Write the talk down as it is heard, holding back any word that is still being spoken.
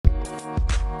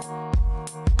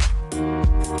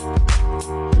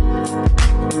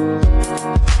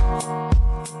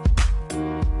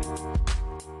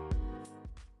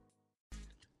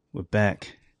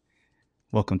back.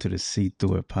 Welcome to the See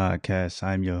Through It podcast.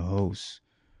 I'm your host,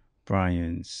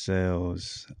 Brian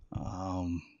Sells.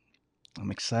 I'm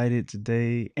excited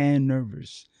today and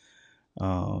nervous.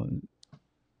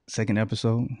 Second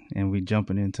episode, and we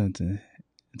jumping into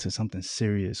something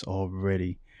serious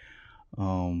already.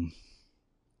 Um,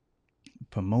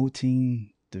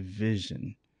 promoting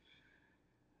division.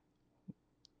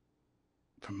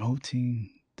 Promoting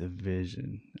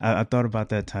division. I thought about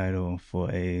that title for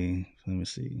let me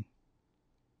see.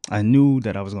 I knew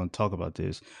that I was going to talk about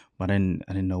this, but I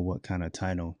didn't know what kind of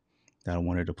title that I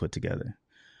wanted to put together.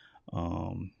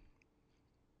 Um,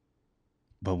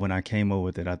 but when I came up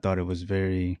with it, I thought it was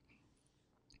very,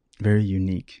 very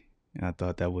unique. And I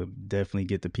thought that would definitely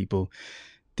get the people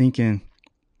thinking,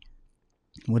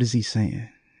 what is he saying?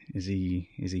 Is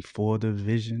he for the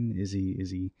vision? Is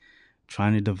he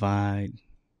trying to divide?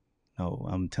 No,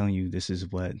 I'm telling you, this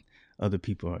is what other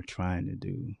people are trying to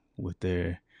do with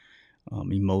their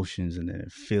emotions and their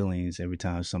feelings every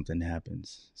time something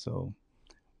happens. So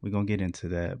we're going to get into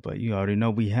that. But you already know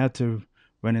we have to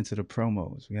run into the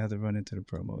promos.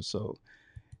 So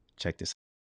check this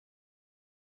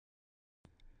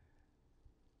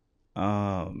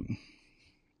out.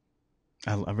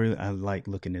 I like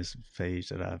looking at this page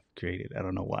that I've created. I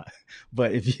don't know why.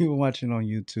 But if you're watching on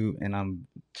YouTube and I'm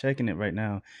checking it right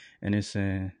now and it's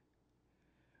saying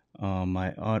YouTube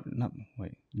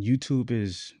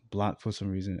is blocked for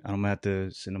some reason. I'm gonna have to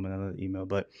send them another email.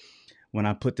 But when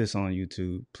I put this on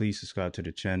YouTube, please subscribe to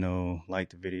the channel,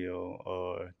 like the video,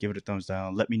 or give it a thumbs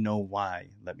down. Let me know why.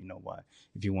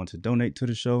 If you want to donate to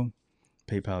the show,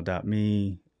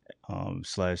 paypal.me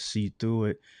 /see through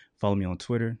it. Follow me on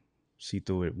Twitter, see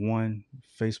through it one,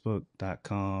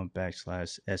 facebook.com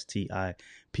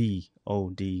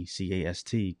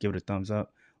 /STIPODCAST. Give it a thumbs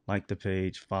up, like the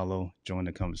page, follow, join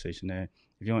the conversation there.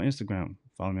 If you're on Instagram,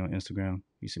 follow me on Instagram.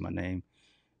 You see my name.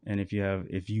 And if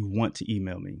you want to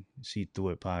email me, see through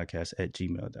it podcast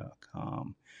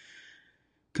 @gmail.com.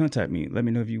 Contact me. Let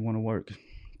me know if you want to work.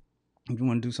 If you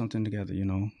want to do something together,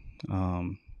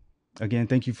 Again,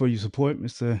 thank you for your support,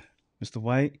 Mr.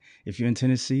 White. If you're in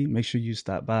Tennessee, make sure you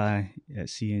stop by at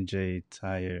C&J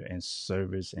Tire and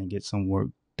Service and get some work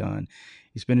done.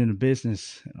 He's been in the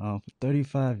business for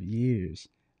 35 years.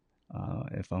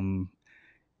 If I'm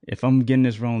getting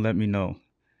this wrong, let me know.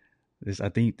 I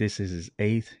think this is his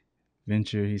 8th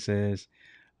venture, he says.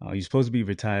 He's supposed to be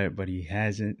retired, but he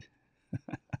hasn't.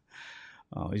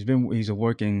 He's a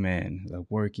working man,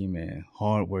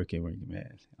 hard working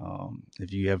man.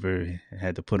 If you ever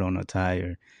had to put on a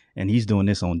tire, and he's doing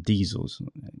this on diesels,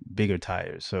 bigger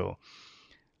tires. So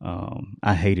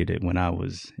I hated it when I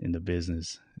was in the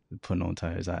business putting on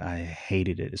tires. I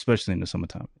hated it, especially in the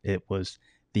summertime. It was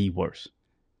the worst.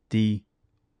 I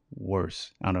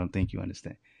don't think you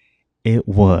understand. It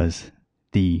was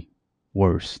the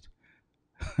worst.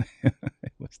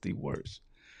 It was the worst.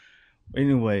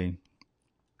 Anyway,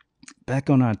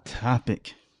 back on our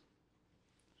topic,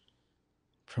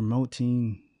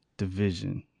 promoting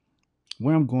division.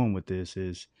 Where I'm going with this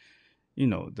is,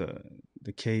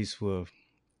 the case with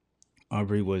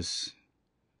Arbery was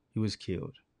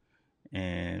killed.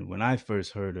 And when I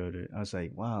first heard of it, I was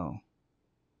like, wow,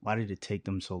 why did it take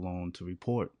them so long to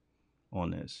report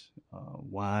on this?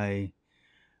 Why?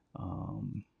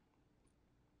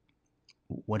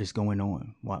 What is going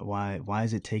on? Why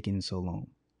is it taking so long?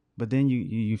 But then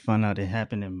you find out it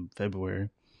happened in February,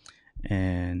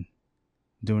 and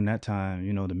during that time,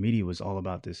 the media was all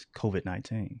about this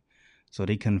COVID-19, so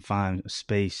they couldn't find a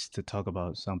space to talk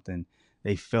about something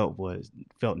they felt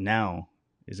now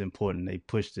is important. They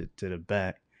pushed it to the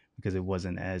back because it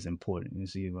wasn't as important. You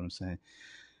see what I'm saying?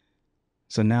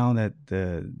 So now that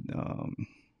the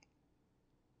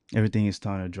everything is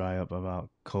starting to dry up about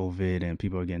COVID and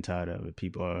people are getting tired of it.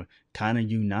 People are kind of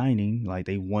uniting, like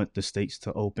they want the states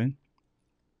to open.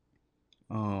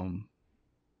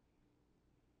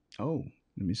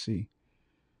 Let me see.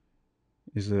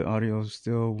 Is the audio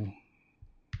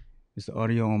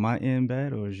on my end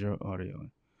bad, or is your audio?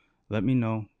 Let me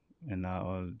know and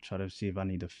I'll try to see if I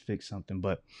need to fix something.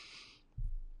 But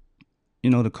the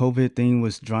COVID thing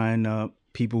was drying up.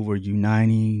 People were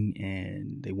uniting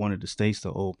and they wanted the states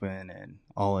to open and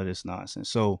all of this nonsense.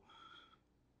 So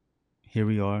here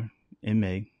we are in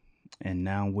May, and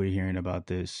now we're hearing about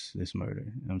this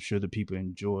murder. I'm sure the people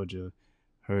in Georgia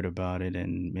heard about it,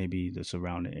 and maybe the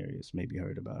surrounding areas maybe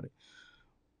heard about it.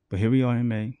 But here we are in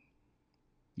May.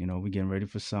 We're getting ready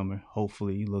for summer,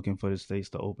 hopefully looking for the states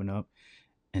to open up.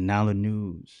 And now the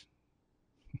news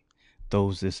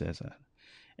throws this as a,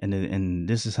 and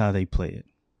this is how they play it.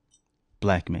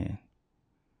 Black man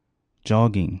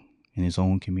jogging in his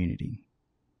own community,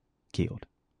 killed,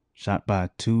 shot by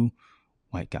 2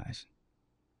 white guys.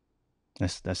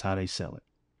 That's how they sell it.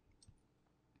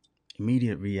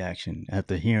 Immediate reaction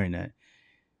after hearing that,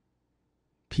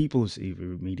 people's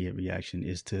immediate reaction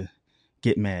is to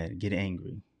get mad, get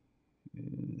angry.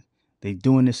 They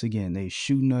doing this again. They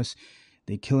shooting us.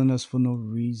 They killing us for no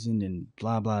reason, and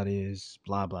blah blah this,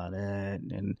 blah blah that,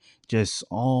 and just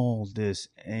all this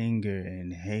anger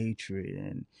and hatred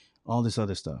and all this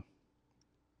other stuff.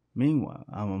 Meanwhile,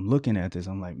 I'm looking at this.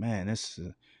 I'm like, man, it's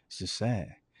just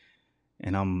sad,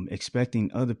 and I'm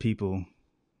expecting other people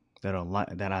that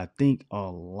I think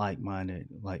are like-minded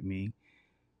like me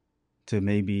to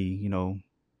maybe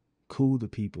cool the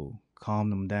people,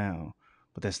 calm them down,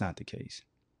 but that's not the case.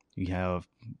 You have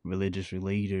religious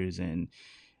leaders and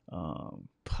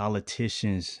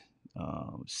politicians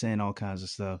saying all kinds of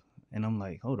stuff, and I'm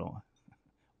like, hold on,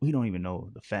 we don't even know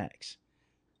the facts.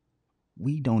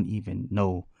 We don't even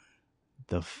know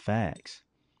the facts.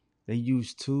 They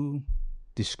use 2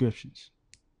 descriptions: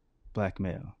 black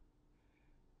male,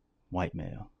 white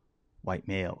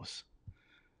males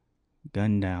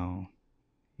gunned down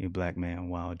a black man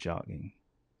while jogging.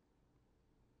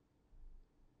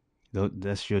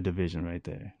 That's your division right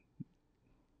there.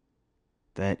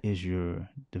 That is your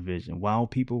division. While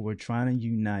people were trying to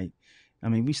unite, I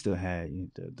mean, we still had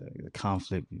the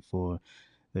conflict before,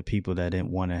 the people that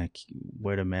didn't want to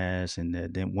wear the mask and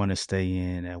that didn't want to stay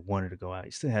in, that wanted to go out.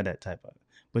 You still had that type of,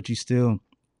 but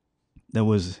there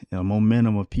was a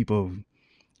momentum of people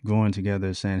growing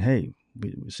together saying, hey,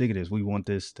 we're sick of this. We want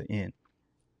this to end.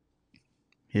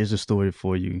 Here's a story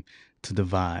for you to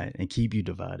divide and keep you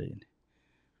divided.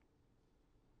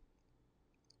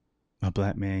 A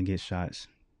black man gets shot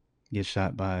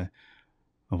by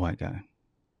a white guy.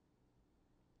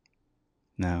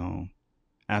 Now,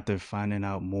 after finding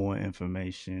out more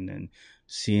information and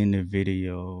seeing the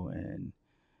video and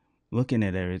looking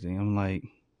at everything, I'm like,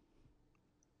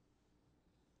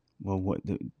 well,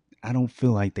 I don't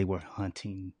feel like they were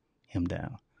hunting him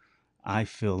down. I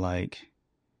feel like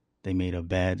they made a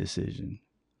bad decision.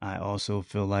 I also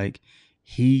feel like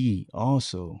he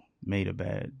also made a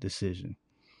bad decision.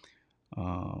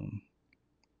 I'm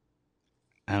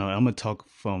gonna talk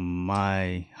from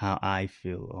how I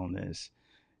feel on this,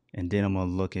 and then I'm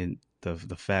gonna look at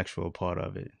the factual part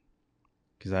of it,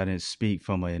 because I didn't speak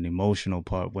from an emotional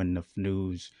part when the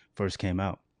news first came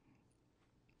out.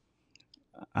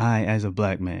 I, as a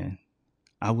black man,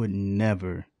 I would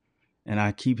never, and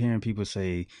I keep hearing people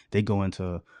say they go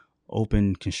into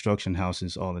open construction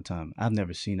houses all the time. I've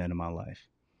never seen that in my life.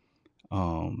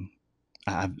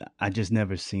 I just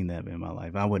never seen that in my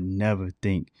life. I would never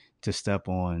think to step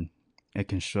on a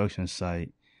construction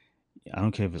site. I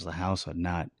don't care if it's a house or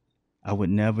not. I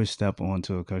would never step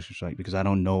onto a construction site because I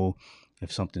don't know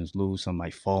if something's loose, something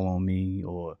might fall on me,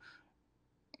 or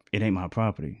it ain't my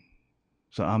property.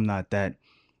 So I'm not that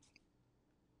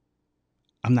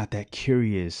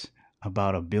curious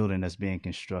about a building that's being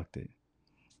constructed.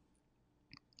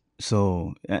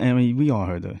 So, I mean, we all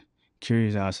heard the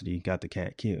curiosity got the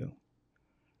cat killed.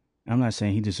 I'm not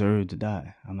saying he deserved to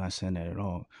die. I'm not saying that at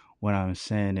all. What I'm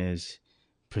saying is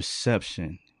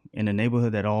perception in a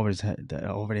neighborhood that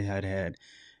already had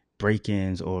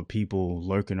break-ins or people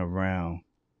lurking around.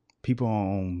 People are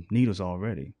on needles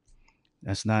already.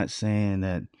 That's not saying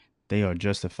that they are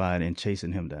justified in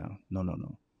chasing him down.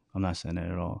 No. I'm not saying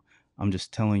that at all. I'm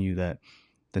just telling you that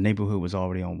the neighborhood was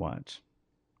already on watch.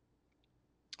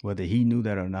 Whether he knew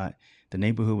that or not, the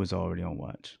neighborhood was already on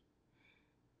watch.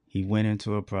 He went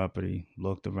into a property,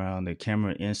 looked around. The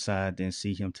camera inside didn't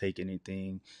see him take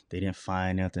anything. They didn't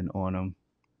find nothing on him.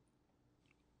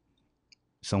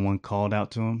 Someone called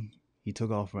out to him. He took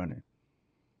off running.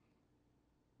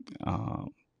 I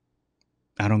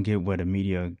don't get where the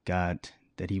media got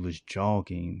that he was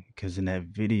jogging, because in that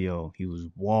video he was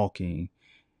walking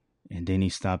and then he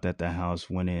stopped at the house,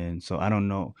 went in. So I don't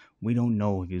know. We don't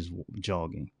know if he was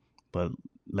jogging, but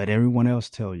let everyone else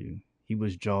tell you he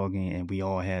was jogging, and we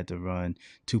all had to run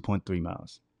 2.3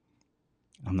 miles.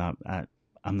 I'm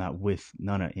not with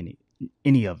none of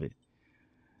any of it.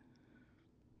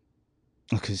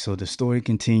 Okay, so the story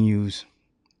continues.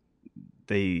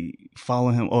 They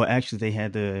follow him, or actually they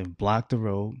had to block the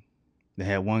road. They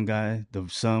had one guy, the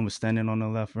son was standing on the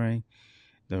left lane.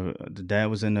 The dad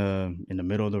was in the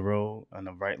middle of the road on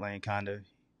the right lane, kind of.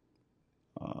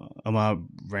 Ahmad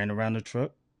ran around the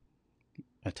truck,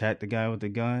 attacked the guy with the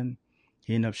gun.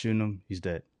 He ended up shooting him. He's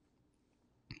dead.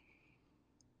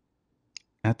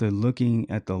 After looking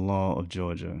at the law of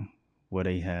Georgia, where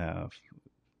they have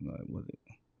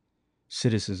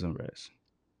citizens arrest,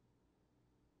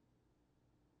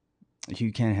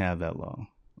 You can't have that law.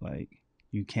 Like,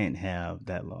 you can't have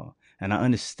that law. And I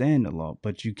understand the law,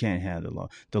 but you can't have the law.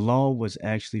 The law was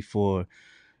actually for,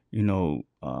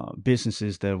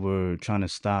 businesses that were trying to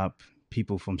stop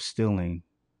people from stealing,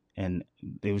 and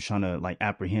they were trying to like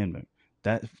apprehend them.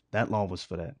 That law was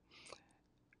for that.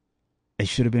 It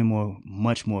should have been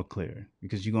much more clear,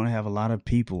 because you're going to have a lot of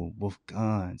people with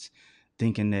guns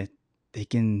thinking that they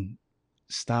can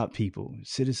stop people,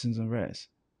 citizens arrest,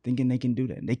 thinking they can do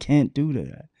that. They can't do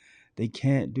that. They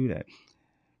can't do that.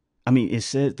 I mean,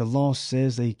 the law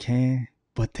says they can,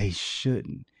 but they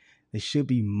shouldn't. They should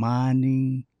be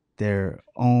minding their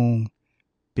own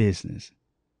business.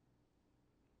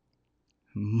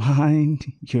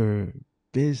 Mind your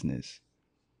business.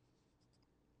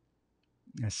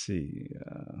 Let's see.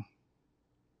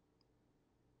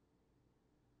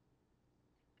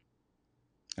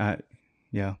 I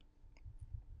Yeah.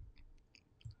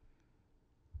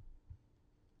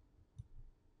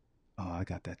 Oh, I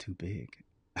got that too big.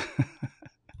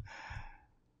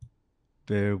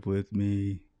 Bear with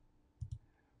me.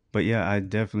 But yeah, I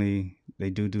definitely they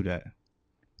do that.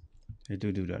 They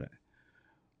do that.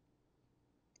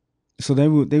 So they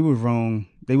were wrong.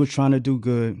 They were trying to do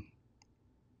good,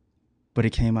 but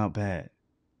it came out bad.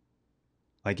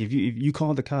 Like, if you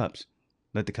call the cops,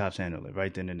 let the cops handle it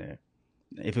right then and there.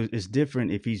 If it's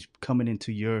different if he's coming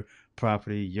into your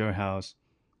property, your house,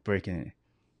 breaking it,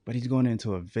 but he's going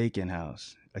into a vacant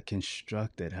house, a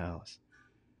constructed house,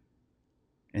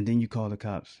 and then you call the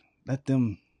cops. Let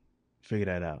them figure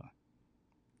that out.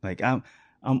 Like, I'm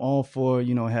all for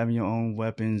having your own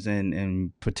weapons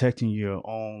and protecting your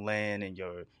own land and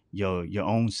your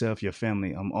own self, your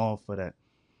family. I'm all for that.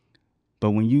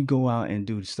 But when you go out and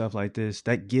do stuff like this,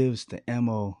 that gives the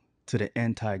ammo to the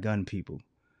anti-gun people.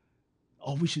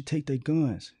 Oh, we should take their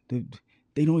guns. They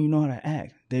don't even know how to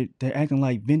act. They're acting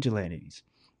like vigilantes.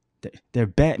 They're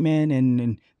Batman,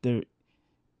 and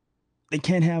they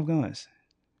can't have guns.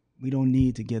 We don't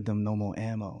need to give them no more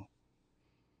ammo.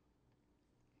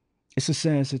 It's a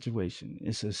sad situation.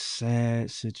 It's a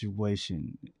sad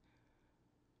situation.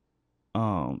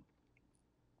 Um,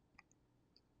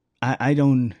 I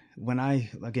don't when I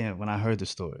heard the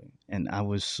story, and I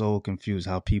was so confused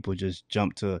how people just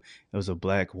jumped to it was a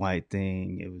black white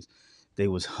thing. They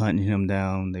was hunting him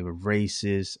down. They were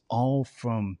racist, all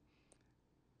from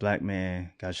black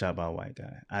man got shot by a white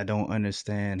guy. I don't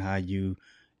understand how you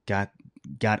got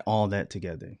got all that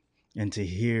together, and to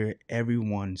hear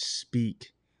everyone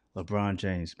speak, LeBron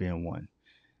James being one,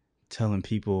 telling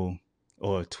people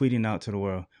or tweeting out to the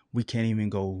world, we can't even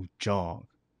go jog.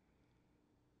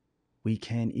 We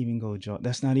can't even go jog.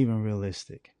 That's not even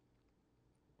realistic.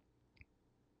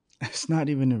 It's not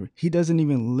even. He doesn't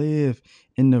even live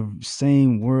in the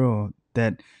same world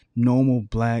that normal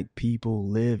black people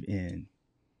live in.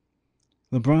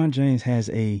 LeBron James has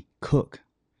a cook,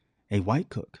 a white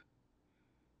cook.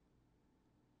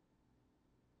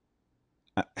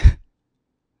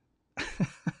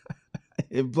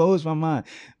 It blows my mind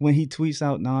when he tweets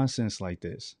out nonsense like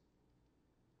this.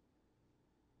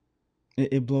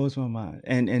 It blows my mind,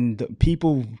 and the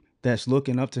people that's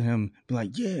looking up to him be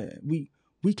like, yeah, we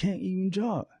can't even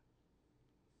jog.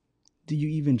 Do you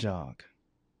even jog?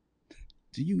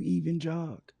 Do you even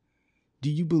jog? Do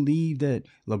you believe that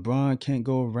LeBron can't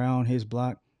go around his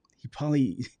block? He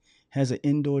probably has an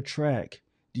indoor track.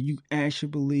 Do you actually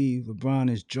believe LeBron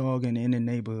is jogging in the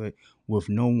neighborhood with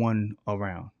no one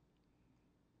around?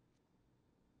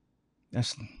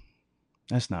 That's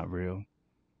that's not real.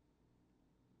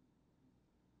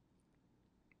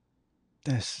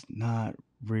 That's not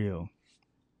real.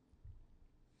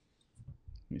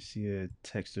 Let me see a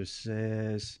texter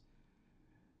says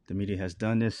the media has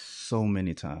done this so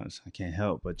many times. I can't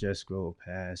help but just scroll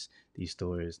past these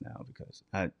stories now because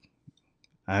I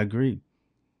agree.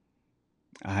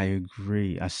 I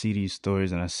agree. I see these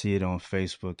stories and I see it on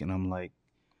Facebook, and I'm like,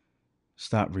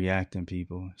 stop reacting,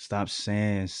 people. Stop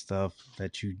saying stuff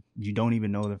that you don't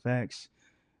even know the facts.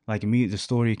 Like me, the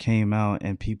story came out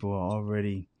and people are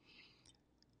already.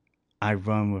 I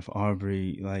run with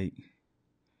Aubrey. Like,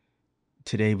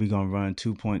 today we gonna run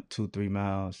 2.23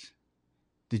 miles.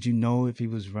 Did you know if he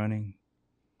was running?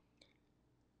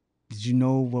 Did you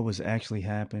know what was actually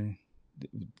happening?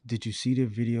 Did you see the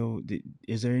video?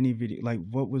 Is there any video? Like,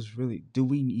 what was really? Do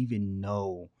we even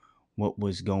know what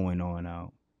was going on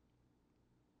out?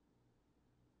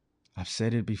 I've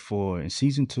said it before. In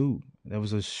season 2, there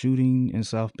was a shooting in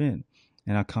South Bend,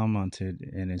 and I commented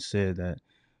and it said that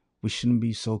we shouldn't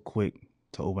be so quick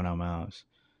to open our mouths,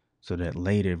 so that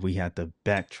later we have to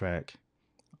backtrack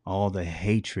all the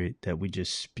hatred that we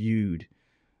just spewed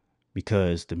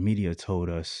because the media told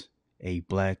us a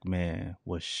black man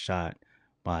was shot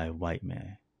by a white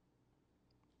man.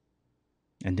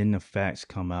 And then the facts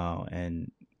come out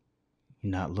and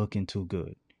you're not looking too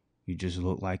good. You just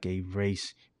look like a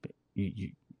race.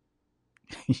 You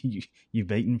you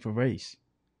baiting for race.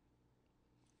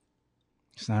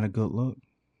 It's not a good look.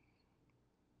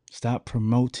 Stop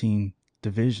promoting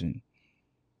division.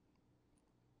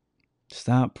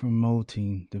 Stop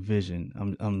promoting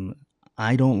division.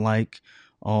 I don't like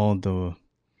all the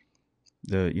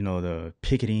the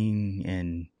picketing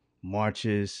and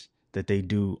marches that they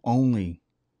do only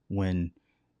when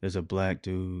there's a black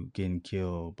dude getting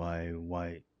killed by a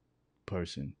white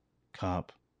person,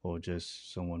 cop, or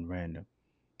just someone random.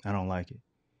 I don't like it.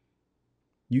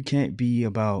 You can't be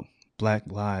about Black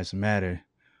Lives Matter,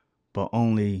 but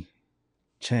only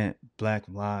chant Black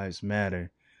Lives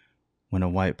Matter when a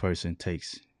white person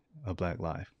takes a black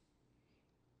life.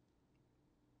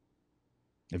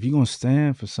 If you're going to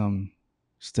stand for something,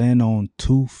 stand on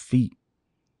 2 feet.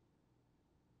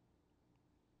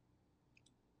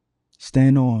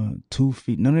 Stand on 2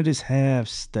 feet. None of this half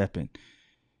stepping.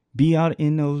 Be out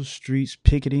in those streets,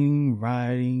 picketing,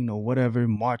 rioting, or whatever,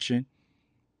 marching.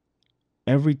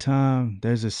 Every time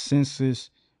there's a senseless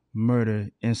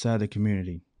murder inside the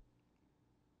community,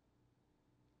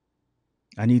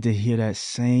 I need to hear that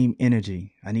same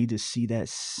energy. I need to see that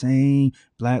same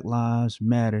Black Lives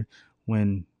Matter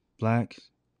when blacks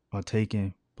are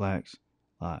taking blacks'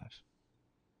 lives.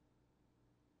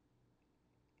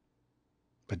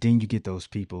 But then you get those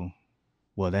people,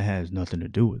 well, that has nothing to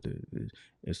do with it.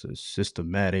 It's a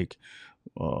systematic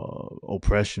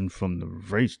oppression from the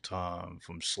race time,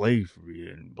 from slavery,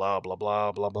 and blah, blah,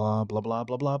 blah, blah, blah, blah, blah,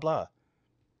 blah, blah, blah.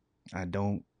 I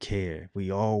don't care.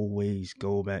 We always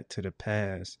go back to the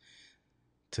past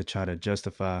to try to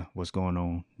justify what's going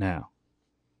on now.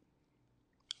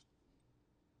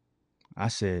 I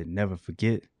said never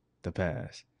forget the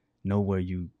past. Know where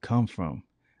you come from.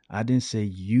 I didn't say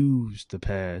use the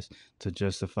past to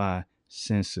justify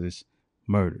senseless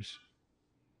murders.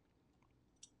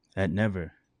 That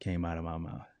never came out of my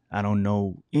mouth. I don't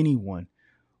know anyone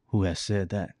who has said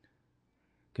that,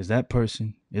 because that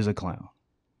person is a clown.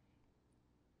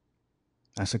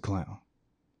 That's a clown.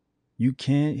 You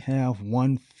can't have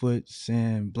one foot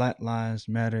saying Black Lives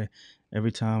Matter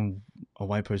every time a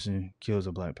white person kills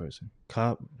a black person.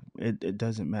 Cop, it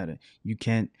doesn't matter. You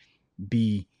can't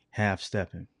be half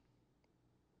stepping.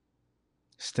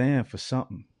 Stand for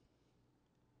something.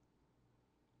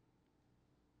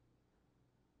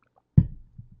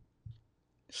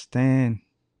 Stand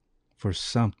for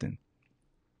something.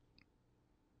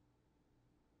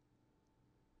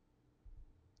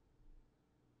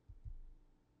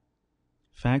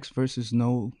 Facts versus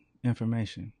no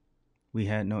information. We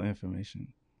had no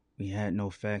information. We had no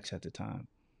facts at the time.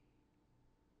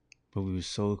 But we were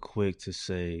so quick to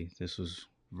say this was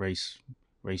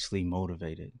racially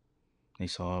motivated. They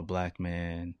saw a black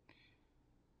man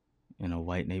in a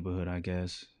white neighborhood, I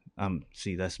guess.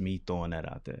 See, that's me throwing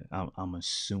that out there. I'm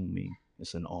assuming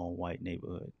it's an all white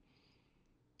neighborhood.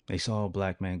 They saw a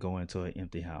black man go into an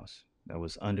empty house that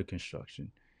was under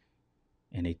construction,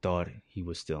 and they thought he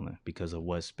was stealing because of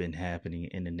what's been happening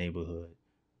in the neighborhood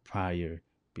prior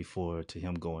before to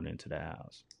him going into the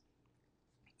house.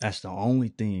 That's the only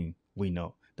thing we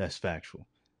know that's factual.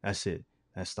 That's it.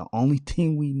 That's the only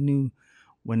thing we knew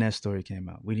when that story came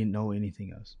out. We didn't know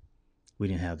anything else. We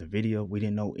didn't have the video. We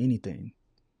didn't know anything.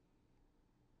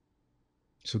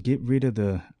 So get rid of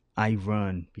the I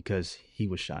run because he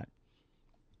was shot.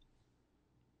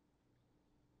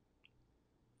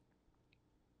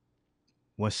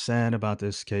 What's sad about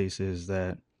this case is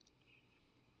that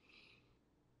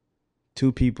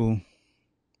 2 people,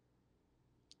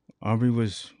 Aubrey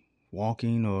was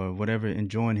walking or whatever,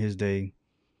 enjoying his day.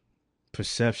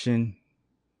 Perception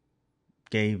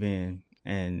gave in,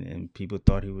 and people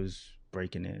thought he was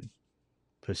breaking in.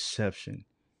 Perception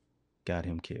got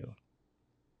him killed.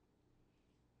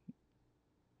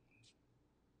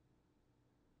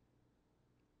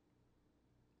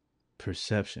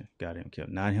 Perception got him killed.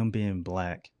 Not him being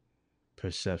black.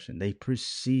 Perception. They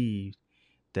perceived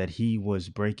that he was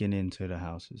breaking into the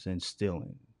houses and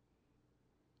stealing.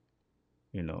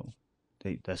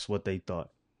 That's what they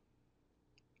thought.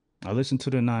 I listened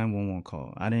to the 911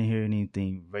 call. I didn't hear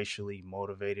anything racially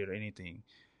motivated or anything.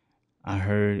 I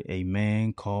heard a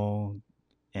man call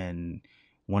and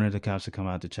wanted the cops to come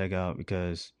out to check out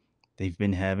because they've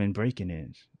been having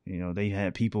break-ins. They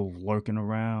had people lurking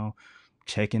around,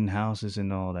 checking houses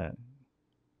and all that.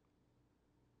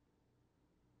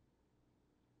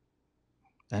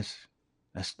 That's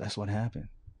what happened.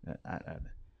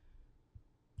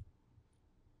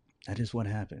 That is what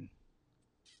happened.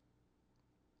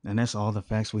 And that's all the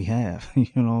facts we have.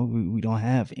 We don't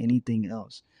have anything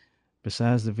else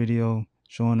besides the video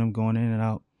showing him going in and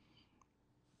out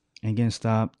and getting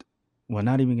stopped. Well,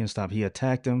 not even getting stopped. He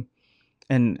attacked him.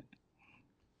 And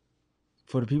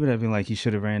for the people that have been like, he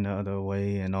should have ran the other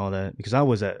way and all that, because I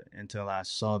was at until I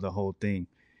saw the whole thing.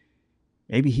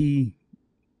 Maybe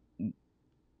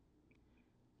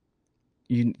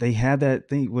they had that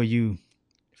thing where you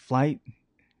flight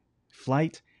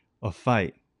or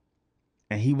fight,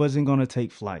 and he wasn't gonna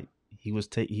take flight. He was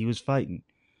fighting.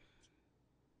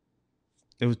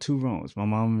 There was two wrongs. My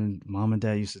mom and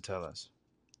dad used to tell us,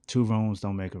 two wrongs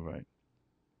don't make a right.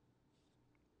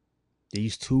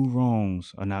 These two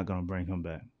wrongs are not gonna bring him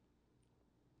back.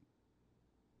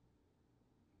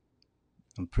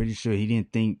 I'm pretty sure he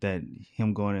didn't think that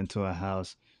him going into a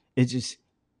house, it just,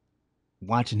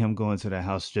 watching him go into the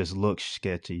house just looked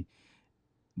sketchy.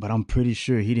 But I'm pretty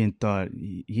sure he didn't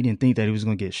think that he was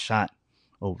gonna get shot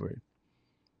over it.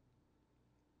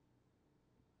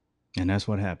 And that's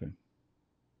what happened.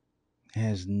 It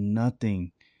has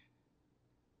nothing.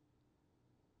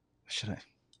 Should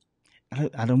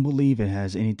I don't believe it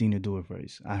has anything to do with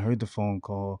race. I heard the phone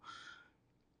call.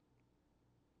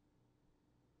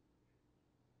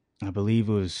 I believe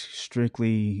it was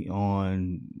strictly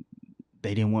on,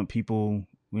 they didn't want people,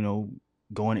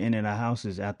 going in and out of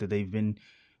houses after they've been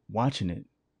watching it.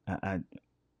 I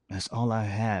That's all I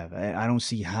have. I don't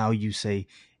see how you say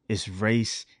it's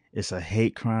race, it's a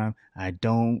hate crime. I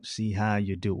don't see how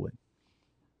you do it.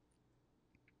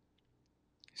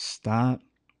 Stop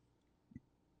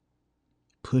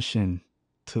pushing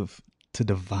to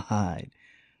divide.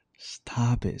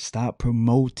 Stop it. Stop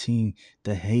promoting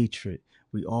the hatred.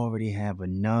 We already have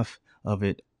enough of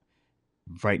it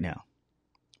right now.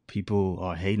 People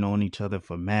are hating on each other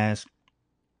for masks,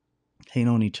 hating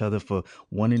on each other for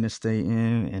wanting to stay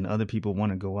in, and other people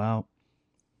want to go out.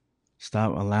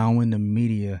 Stop allowing the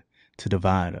media to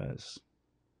divide us.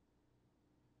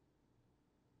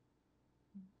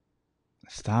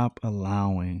 Stop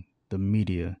allowing the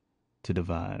media to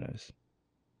divide us.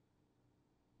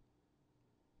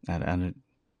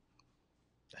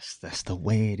 That's the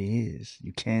way it is.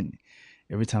 You can't.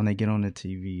 Every time they get on the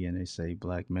TV and they say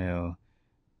black male,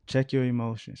 check your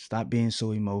emotions. Stop being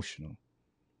so emotional.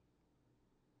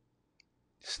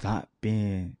 Stop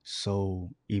being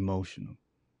so emotional.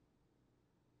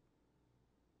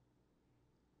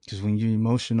 Because when you're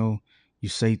emotional, you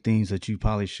say things that you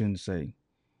probably shouldn't say.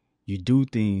 You do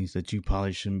things that you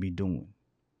probably shouldn't be doing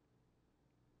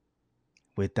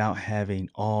without having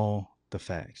all the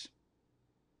facts.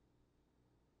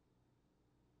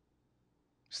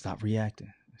 Stop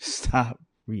reacting. Stop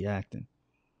reacting.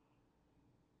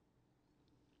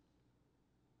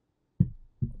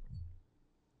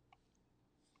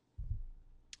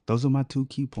 Those are my two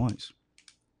key points.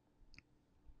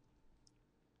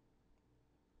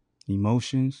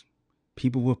 Emotions,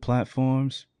 people with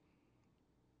platforms,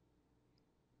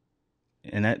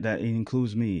 and that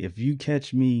includes me. If you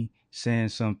catch me saying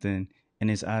something and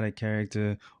it's out of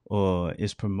character or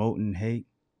it's promoting hate,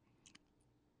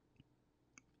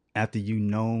 after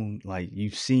like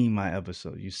you've seen my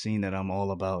episode, you've seen that I'm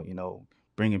all about,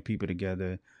 bringing people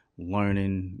together,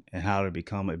 learning and how to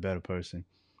become a better person.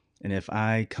 And if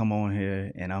I come on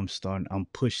here and I'm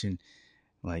pushing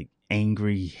like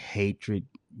angry hatred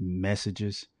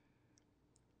messages,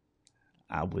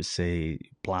 I would say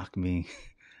block me,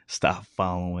 stop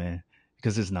following,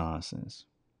 because it's nonsense.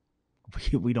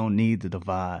 We don't need the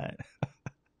divide.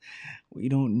 We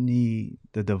don't need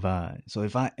the divide. So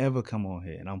if I ever come on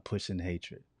here and I'm pushing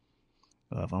hatred,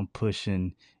 if I'm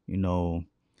pushing,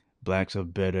 blacks are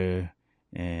better,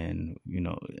 and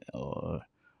or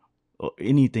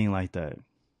anything like that,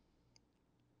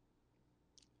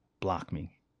 block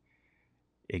me.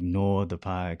 Ignore the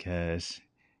podcast,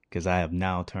 because I have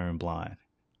now turned blind.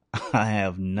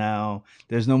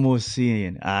 There's no more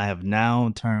seeing. I have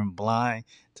now turned blind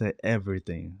to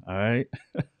everything. All right.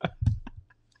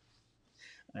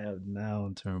 I have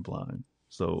now turned blind.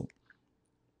 So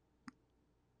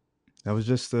that was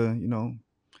just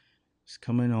just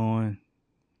coming on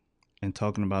and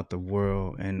talking about the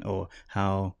world or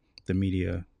how the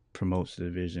media promotes the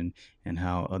division, and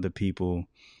how other people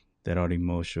that are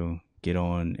emotional get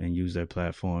on and use their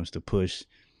platforms to push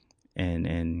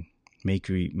and make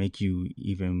you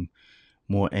even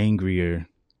more angrier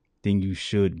than you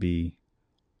should be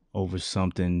over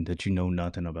something that you know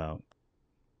nothing about.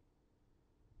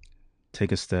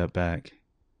 Take a step back,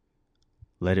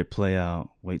 let it play out,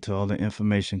 wait till all the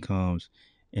information comes,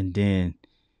 and then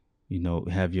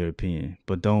have your opinion.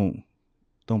 But don't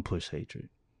push hatred.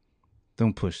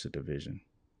 Don't push the division.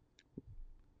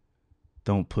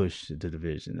 don't push the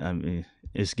division. I mean,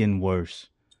 it's getting worse.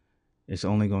 It's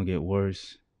only gonna get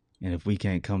worse. And if we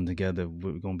can't come together,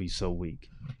 we're gonna be so weak.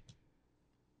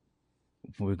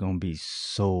 We're gonna be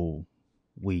so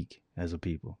weak as a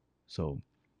people. So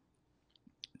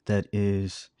that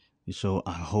is the show.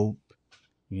 I hope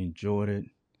you enjoyed it.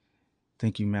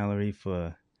 Thank you, Mallory,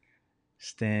 for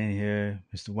staying here.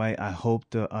 Mr. White, I hope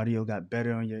the audio got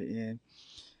better on your end.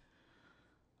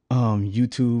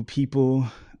 YouTube people,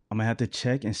 I'm gonna have to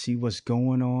check and see what's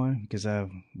going on because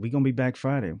we're gonna be back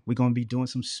Friday. We're gonna be doing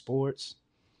some sports.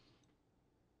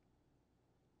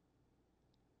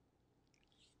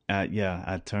 Yeah,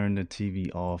 I turned the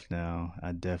TV off now.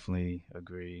 I definitely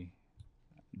agree.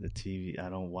 The TV, I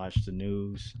don't watch the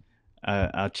news.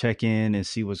 I'll check in and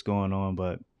see what's going on,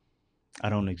 but I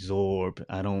don't absorb.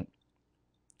 I don't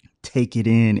take it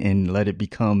in and let it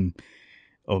become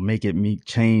or make it me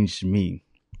change me.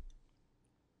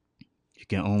 You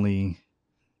can only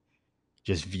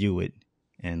just view it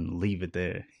and leave it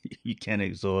there. You can't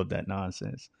absorb that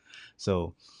nonsense.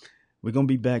 So we're gonna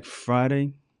be back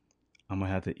Friday. I'm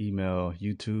gonna have to email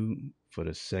YouTube for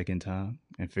the second time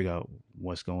and figure out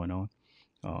what's going on.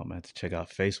 I have to check out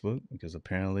Facebook because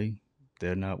apparently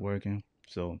they're not working.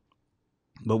 So,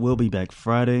 but we'll be back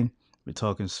Friday. We're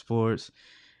talking sports.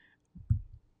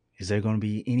 Is there going to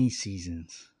be any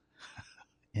seasons?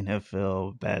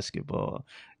 NFL, basketball,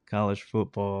 college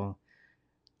football.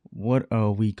 What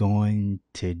are we going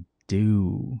to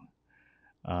do?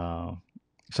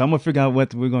 So I'm gonna figure out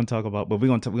what we're gonna talk about, but we're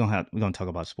gonna talk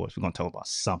about sports. We're gonna talk about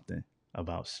something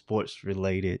about sports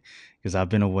related because I've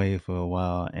been away for a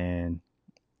while, and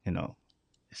it's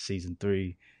season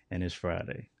 3 and it's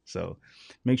Friday. So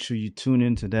make sure you tune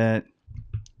into that.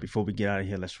 Before we get out of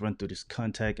here, let's run through this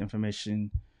contact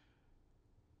information.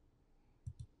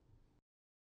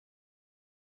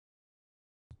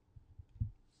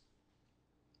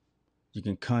 You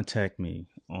can contact me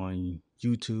on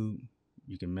YouTube.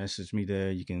 You can message me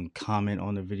there. You can comment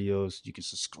on the videos. You can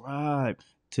subscribe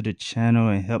to the channel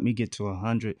and help me get to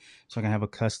 100 so I can have a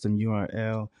custom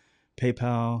URL.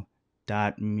 PayPal.me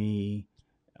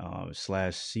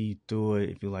 / see through it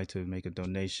if you like to make a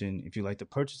donation. If you like to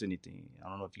purchase anything, I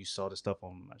don't know if you saw the stuff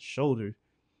on my shoulder.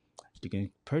 You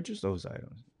can purchase those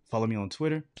items. Follow me on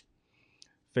Twitter,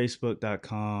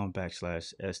 facebook.com /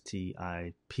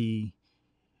 STIP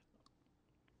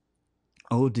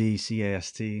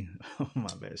ODCAST. Oh,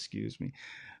 my bad. Excuse me.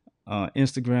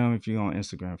 Instagram. If you're on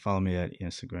Instagram, follow me at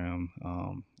Instagram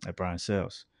at Brian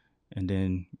Sales, and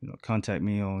then contact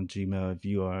me on Gmail if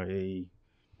you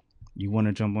want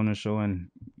to jump on the show and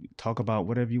talk about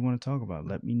whatever you want to talk about.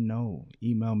 Let me know.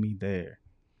 Email me there.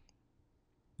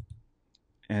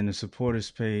 And the supporters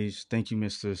page. Thank you,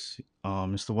 Mr.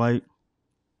 White.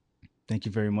 Thank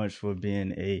you very much for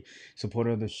being a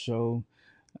supporter of the show.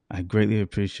 I greatly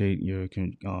appreciate your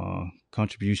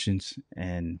contributions,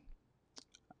 and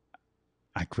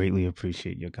I greatly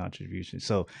appreciate your contributions.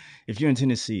 So if you're in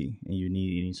Tennessee and you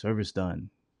need any service done,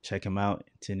 check him out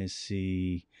in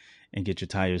Tennessee and get your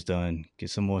tires done. Get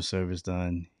some more service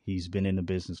done. He's been in the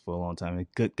business for a long time. A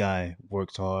good guy,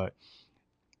 works hard,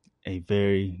 a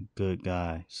very good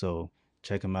guy. So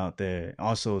check him out there.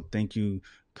 Also, thank you,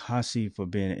 Kasi, for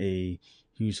being a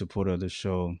huge supporter of the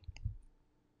show.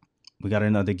 We got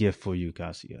another gift for you,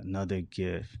 Kasi. Another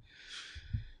gift.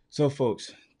 So,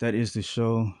 folks, that is the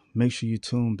show. Make sure you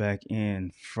tune back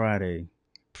in Friday.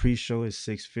 Pre-show is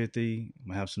 6:50. I'm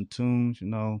gonna have some tunes,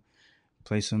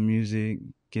 play some music,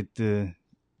 get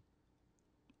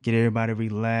everybody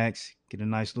relaxed, get a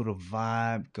nice little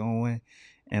vibe going,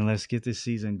 and let's get this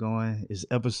season going. It's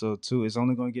episode 2. It's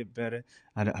only gonna get better.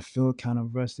 I feel kind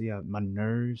of rusty. My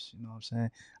nerves, you know what I'm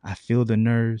saying? I feel the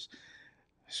nerves.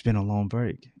 It's been a long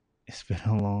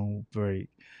break.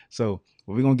 So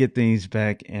we're going to get things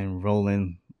back and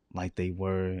rolling like they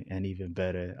were and even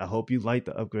better. I hope you like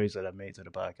the upgrades that I made to the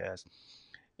podcast.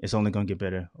 It's only going to get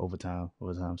better over time.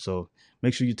 So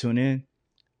make sure you tune in.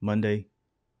 Monday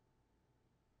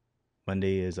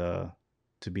is to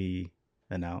be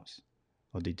announced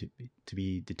or to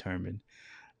be determined.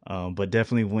 But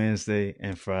definitely Wednesday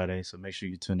and Friday. So make sure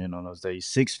you tune in on those days.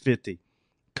 6:50.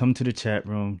 Come to the chat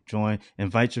room, join,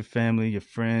 invite your family, your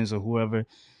friends, or whoever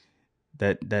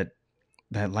that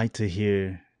like to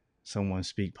hear someone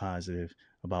speak positive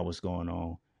about what's going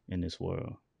on in this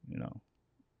world.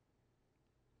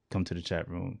 Come to the chat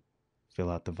room, fill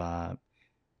out the vibe,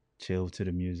 chill to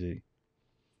the music.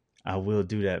 I will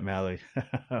do that, Mallory.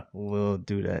 I will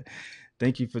do that.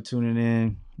 Thank you for tuning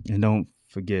in, and don't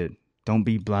forget, don't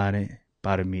be blinded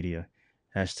by the media.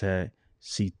 #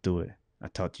 see through it. I'll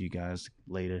talk to you guys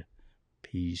later.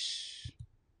 Peace.